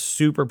is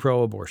super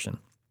pro-abortion.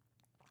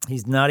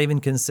 He's not even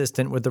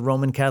consistent with the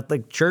Roman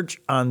Catholic Church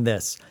on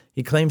this.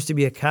 He claims to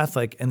be a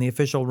Catholic, and the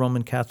official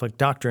Roman Catholic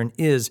doctrine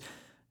is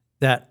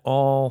that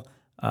all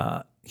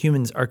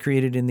Humans are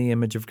created in the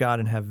image of God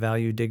and have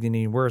value,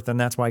 dignity, and worth, and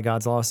that's why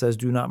God's law says,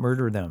 do not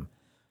murder them.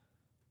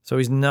 So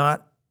he's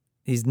not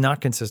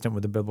consistent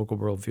with the biblical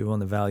worldview on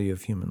the value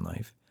of human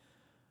life.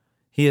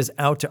 He is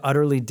out to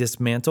utterly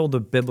dismantle the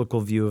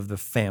biblical view of the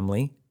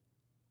family.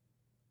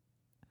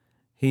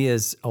 He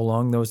is,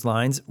 along those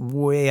lines,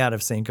 way out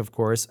of sync, of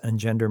course, on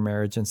gender,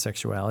 marriage, and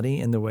sexuality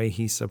in the way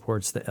he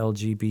supports the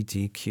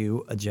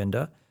LGBTQ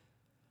agenda.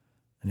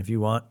 And if you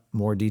want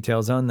more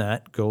details on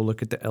that, go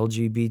look at the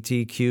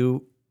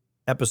LGBTQ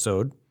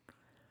episode.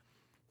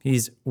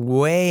 He's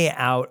way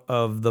out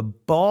of the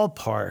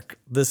ballpark,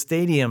 the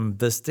stadium,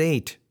 the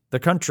state, the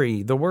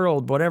country, the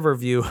world, whatever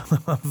view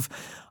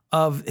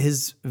of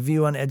his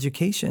view on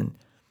education.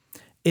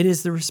 It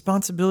is the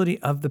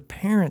responsibility of the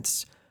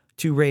parents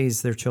to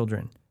raise their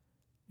children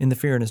in the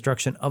fear and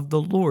instruction of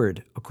the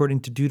Lord, according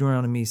to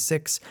Deuteronomy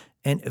 6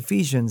 and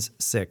Ephesians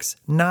 6,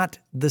 not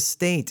the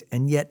state.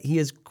 And yet he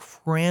is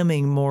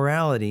cramming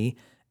morality,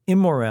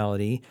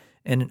 immorality,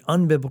 and an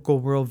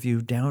unbiblical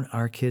worldview down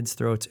our kids'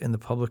 throats in the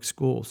public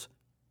schools.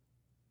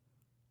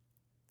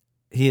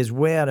 He is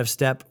way out of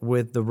step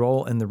with the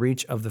role and the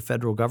reach of the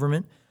federal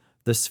government,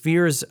 the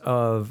spheres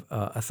of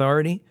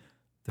authority,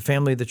 the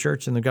family, the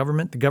church, and the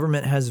government. The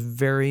government has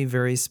very,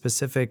 very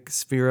specific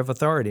sphere of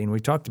authority, and we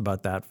talked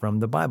about that from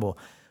the Bible.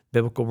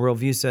 Biblical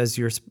worldview says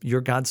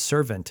you're God's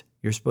servant.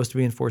 You're supposed to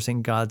be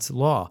enforcing God's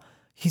law.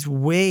 He's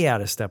way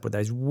out of step with that.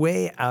 He's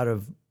way out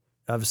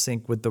of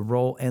sync with the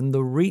role and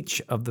the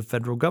reach of the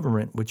federal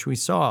government, which we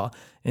saw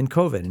in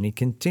COVID. And he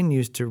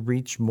continues to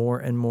reach more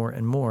and more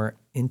and more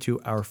into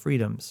our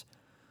freedoms.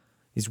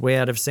 He's way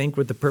out of sync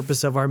with the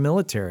purpose of our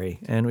military.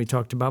 And we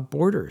talked about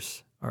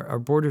borders. Our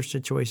border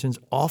situation's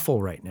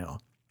awful right now.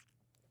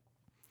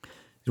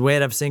 He's way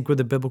out of sync with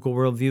the biblical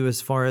worldview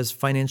as far as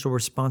financial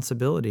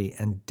responsibility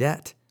and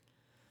debt.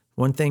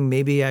 One thing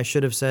maybe I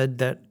should have said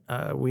that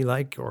I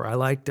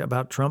liked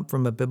about Trump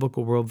from a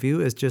biblical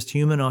worldview is just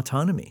human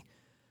autonomy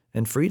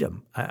and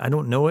freedom. I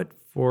don't know it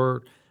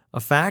for a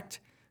fact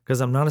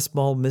because I'm not a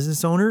small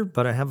business owner,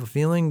 but I have a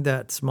feeling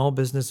that small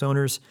business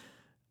owners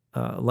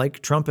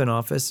like Trump in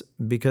office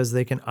because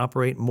they can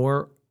operate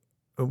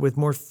with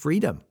more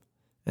freedom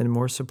and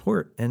more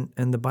support.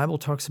 And the Bible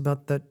talks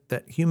about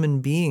that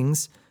human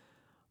beings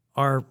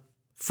are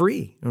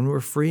free and we're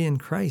free in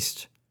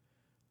Christ.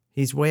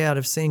 He's way out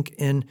of sync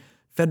in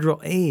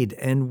federal aid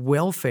and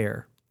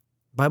welfare.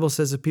 Bible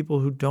says that people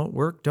who don't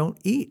work don't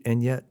eat,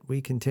 and yet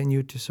we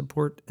continue to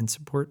support and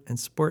support and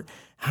support.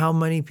 How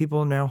many people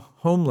are now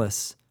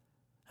homeless?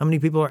 How many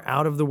people are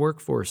out of the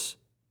workforce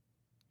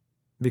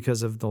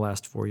because of the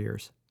last 4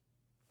 years?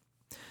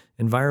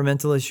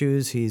 Environmental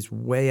issues, he's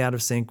way out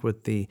of sync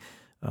with the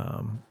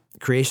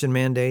creation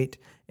mandate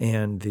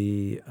and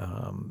the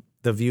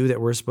view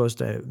that we're supposed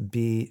to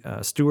be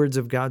stewards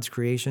of God's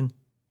creation.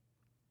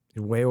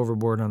 He's way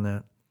overboard on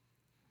that.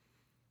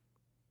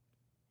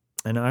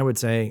 And I would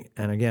say,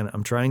 and again,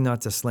 I'm trying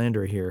not to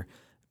slander here,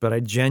 but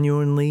I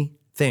genuinely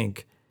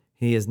think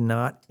he is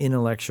not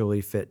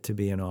intellectually fit to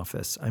be in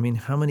office. I mean,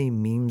 how many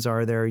memes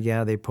are there?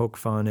 Yeah, they poke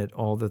fun at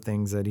all the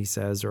things that he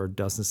says or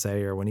doesn't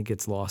say, or when he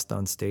gets lost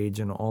on stage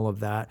and all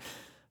of that.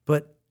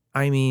 But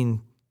I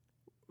mean,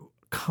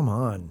 come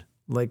on.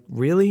 Like,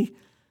 really?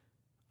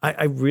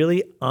 I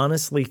really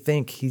honestly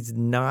think he's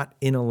not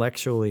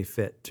intellectually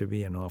fit to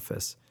be in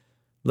office.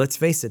 Let's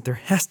face it, there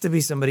has to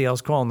be somebody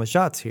else calling the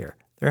shots here.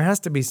 There has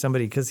to be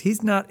somebody because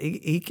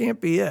he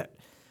can't be it.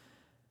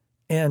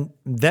 And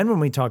then when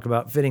we talk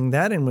about fitting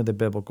that in with a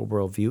biblical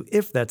worldview,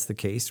 if that's the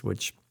case,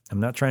 which I'm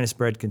not trying to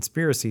spread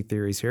conspiracy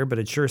theories here, but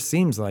it sure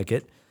seems like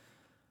it,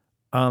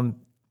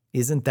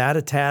 isn't that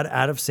a tad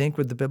out of sync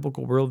with the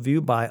biblical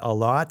worldview by a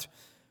lot?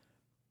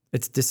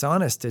 It's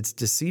dishonest. It's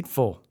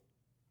deceitful.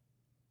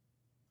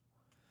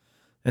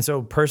 And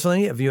so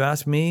personally, if you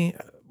ask me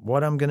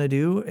what I'm going to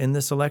do in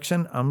this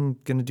election, I'm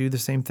going to do the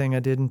same thing I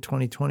did in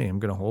 2020. I'm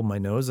going to hold my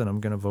nose and I'm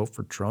going to vote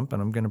for Trump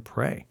and I'm going to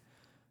pray.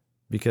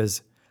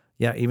 Because,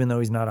 yeah, even though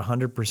he's not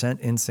 100%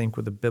 in sync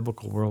with the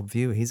biblical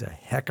worldview, he's a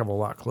heck of a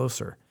lot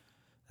closer.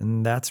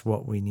 And that's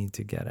what we need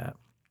to get at.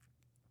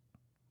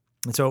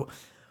 And so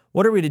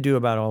what are we to do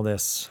about all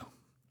this?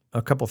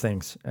 A couple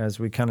things as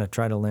we kind of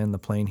try to land the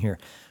plane here.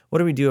 What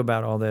do we do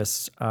about all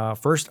this?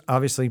 First,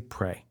 obviously,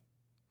 pray.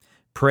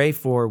 Pray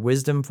for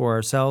wisdom for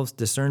ourselves,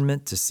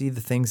 discernment to see the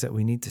things that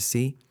we need to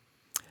see.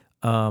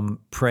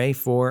 Pray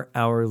for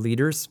our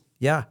leaders.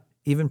 Yeah,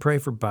 even pray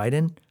for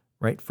Biden,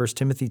 right? 1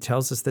 Timothy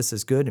tells us this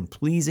is good and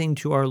pleasing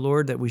to our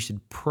Lord, that we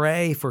should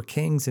pray for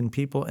kings and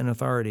people in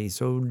authority.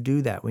 So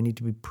do that. We need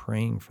to be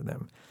praying for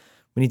them.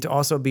 We need to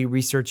also be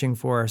researching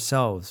for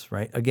ourselves,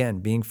 right? Again,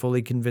 being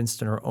fully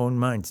convinced in our own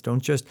minds.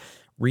 Don't just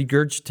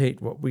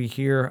regurgitate what we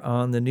hear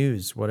on the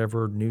news,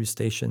 whatever news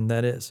station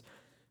that is.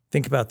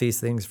 Think about these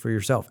things for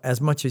yourself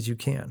as much as you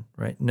can,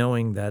 right?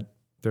 Knowing that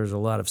there's a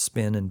lot of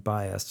spin and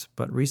bias,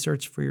 but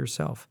research for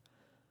yourself.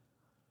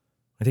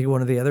 I think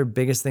one of the other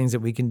biggest things that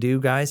we can do,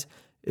 guys,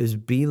 is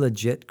be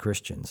legit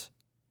Christians.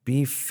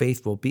 Be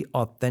faithful, be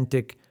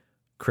authentic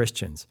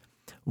Christians.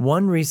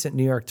 One recent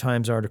New York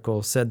Times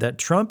article said that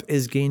Trump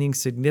is gaining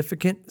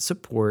significant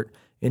support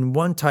in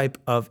one type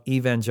of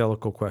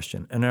evangelical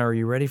question. And are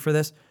you ready for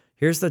this?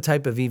 Here's the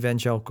type of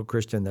evangelical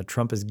Christian that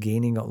Trump is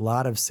gaining a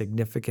lot of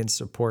significant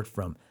support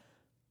from.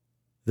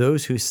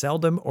 Those who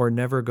seldom or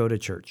never go to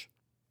church.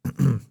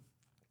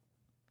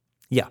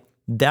 Yeah,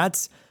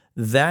 that's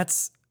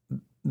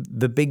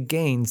the big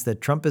gains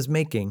that Trump is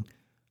making.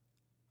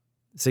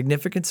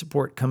 Significant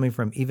support coming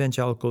from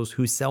evangelicals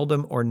who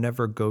seldom or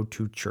never go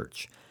to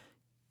church.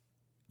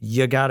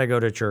 You got to go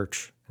to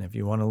church. And if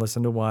you want to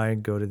listen to why,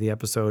 go to the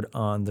episode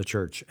on the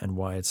church and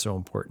why it's so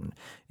important.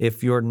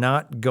 If you're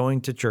not going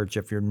to church,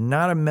 if you're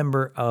not a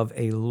member of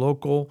a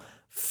local,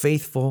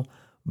 faithful,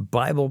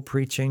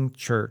 Bible-preaching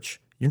church,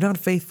 you're not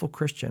a faithful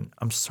Christian.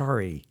 I'm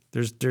sorry.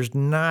 There's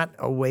not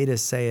a way to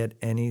say it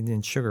and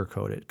even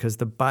sugarcoat it because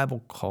the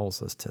Bible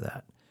calls us to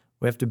that.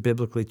 We have to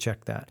biblically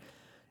check that.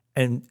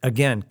 And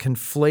again,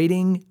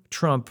 conflating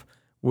Trump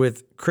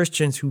with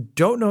Christians who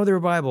don't know their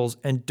Bibles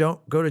and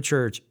don't go to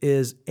church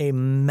is a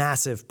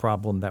massive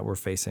problem that we're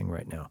facing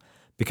right now.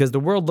 Because the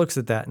world looks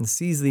at that and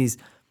sees these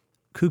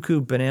cuckoo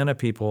banana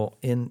people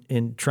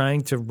in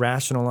trying to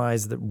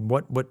rationalize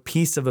what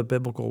piece of a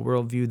biblical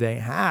worldview they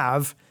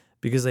have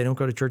because they don't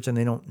go to church and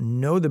they don't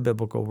know the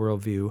biblical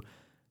worldview,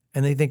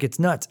 and they think it's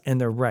nuts, and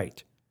they're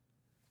right.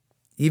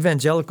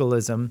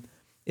 Evangelicalism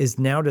is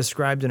now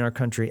described in our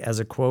country as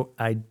a, quote,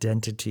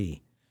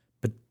 identity,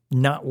 but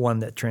not one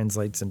that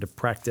translates into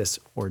practice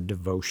or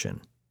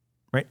devotion,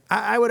 right?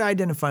 I would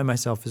identify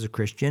myself as a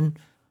Christian,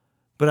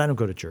 but I don't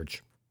go to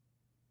church.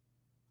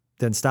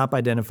 Then stop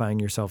identifying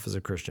yourself as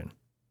a Christian.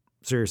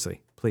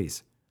 Seriously,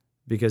 please,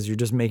 because you're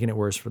just making it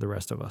worse for the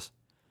rest of us.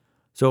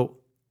 So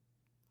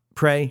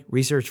pray,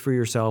 research for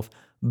yourself,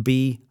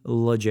 be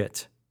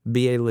legit.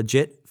 Be a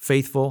legit,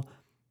 faithful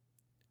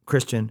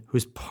Christian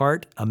who's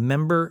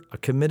a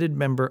committed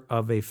member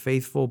of a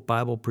faithful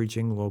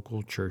Bible-preaching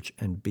local church,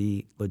 and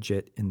be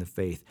legit in the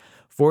faith.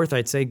 Fourth,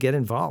 I'd say get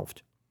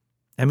involved.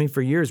 I mean,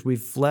 for years,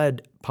 we've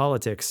fled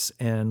politics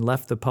and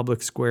left the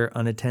public square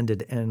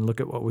unattended, and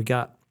look at what we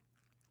got.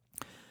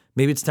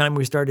 Maybe it's time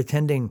we start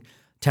attending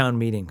town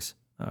meetings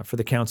for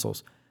the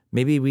councils.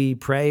 Maybe we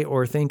pray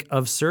or think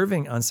of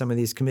serving on some of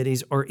these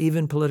committees or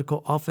even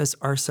political office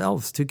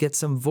ourselves to get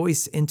some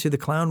voice into the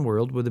clown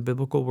world with a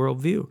biblical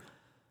worldview.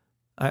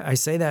 I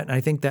say that, and I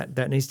think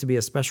that needs to be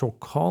a special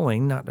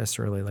calling, not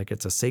necessarily like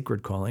it's a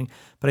sacred calling,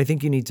 but I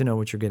think you need to know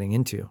what you're getting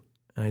into.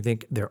 And I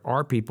think there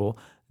are people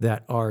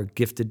that are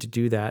gifted to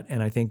do that,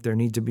 and I think there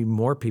need to be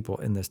more people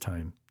in this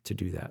time to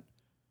do that.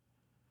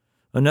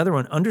 Another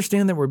one,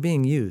 understand that we're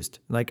being used.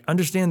 Like,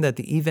 understand that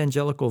the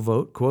evangelical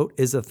vote, quote,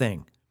 is a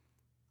thing.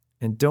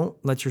 And don't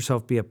let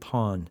yourself be a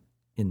pawn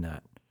in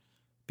that.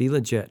 Be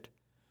legit.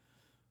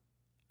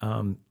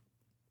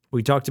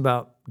 We talked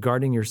about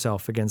guarding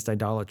yourself against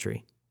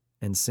idolatry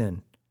and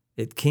sin.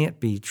 It can't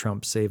be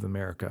Trump save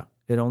America.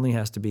 It only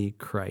has to be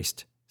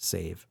Christ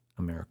save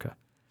America.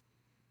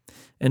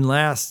 And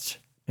last,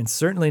 and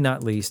certainly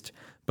not least,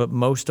 but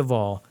most of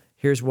all,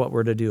 here's what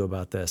we're to do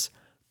about this.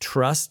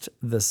 Trust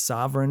the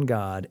sovereign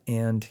God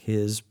and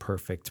his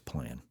perfect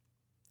plan.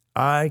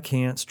 I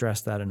can't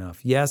stress that enough.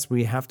 Yes,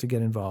 we have to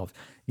get involved.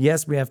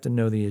 Yes, we have to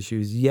know the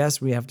issues.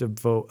 Yes, we have to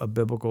vote a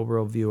biblical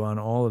worldview on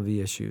all of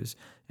the issues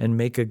and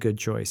make a good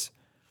choice.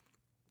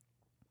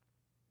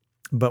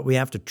 But we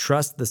have to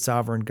trust the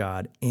sovereign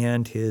God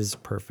and his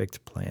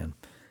perfect plan.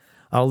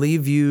 I'll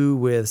leave you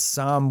with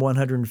Psalm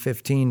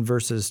 115,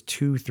 verses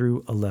 2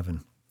 through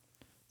 11.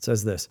 It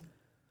says this,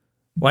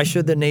 "Why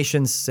should the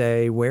nations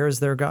say, 'Where is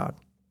their God?'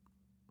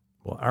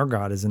 Well, our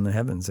God is in the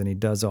heavens, and he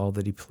does all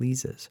that he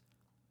pleases.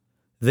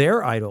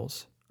 Their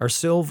idols are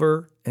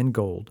silver and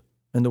gold,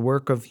 and the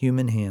work of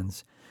human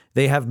hands.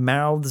 They have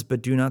mouths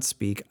but do not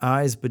speak,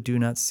 eyes but do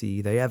not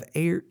see. They have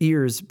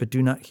ears but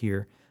do not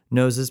hear,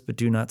 noses but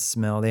do not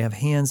smell. They have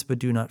hands but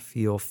do not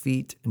feel,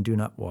 feet and do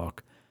not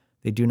walk.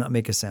 They do not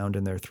make a sound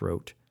in their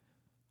throat."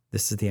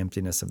 This is the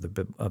emptiness of the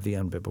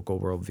unbiblical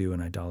worldview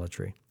and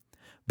idolatry.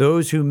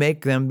 "Those who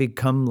make them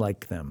become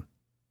like them.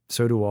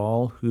 So do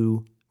all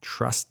who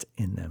trust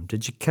in them."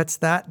 Did you catch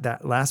that?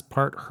 That last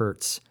part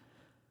hurts.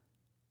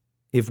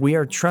 If we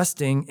are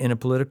trusting in a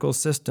political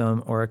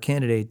system or a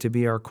candidate to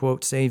be our,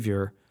 quote,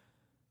 savior,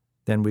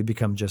 then we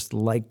become just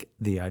like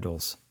the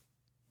idols.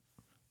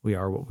 We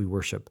are what we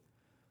worship.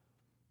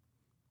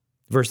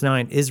 Verse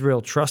 9,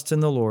 "Israel, trust in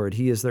the Lord.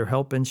 He is their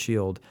help and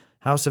shield.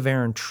 House of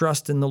Aaron,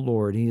 trust in the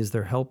Lord. He is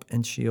their help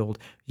and shield.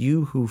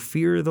 You who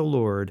fear the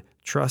Lord,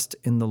 trust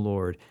in the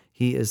Lord.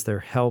 He is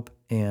their help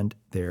and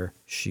their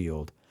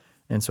shield."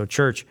 And so,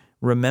 church,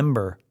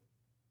 remember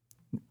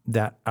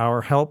that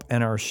our help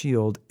and our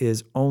shield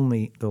is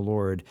only the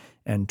Lord,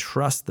 and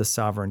trust the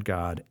sovereign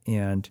God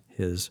and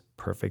his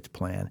perfect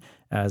plan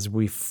as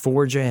we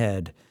forge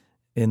ahead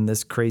in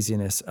this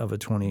craziness of a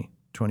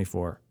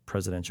 2024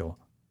 presidential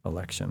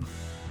election.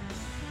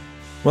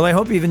 Well, I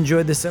hope you've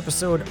enjoyed this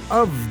episode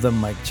of the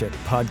Mike Check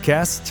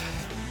Podcast.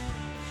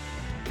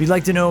 If you'd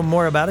like to know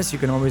more about us, you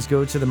can always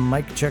go to the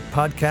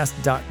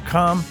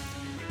MikeCheckPodcast.com.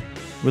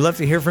 We'd love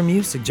to hear from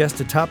you. Suggest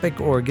a topic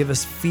or give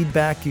us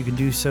feedback. You can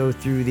do so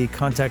through the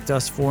Contact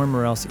Us form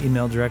or else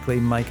email directly,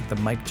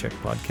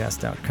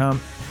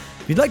 mike@themikecheckpodcast.com.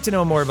 If you'd like to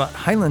know more about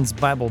Highlands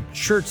Bible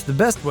Church, the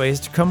best way is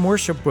to come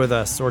worship with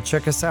us or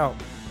check us out.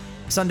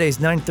 Sundays,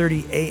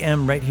 9:30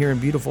 a.m. right here in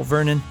beautiful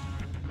Vernon.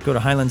 Go to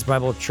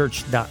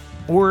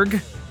highlandsbiblechurch.org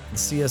and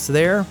see us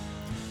there.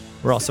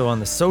 We're also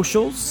on the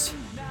socials.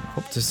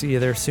 Hope to see you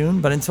there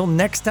soon. But until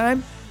next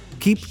time,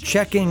 keep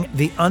checking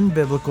the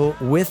unbiblical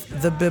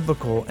with the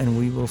biblical, and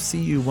we will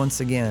see you once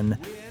again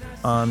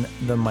on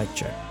the Mike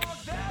Check.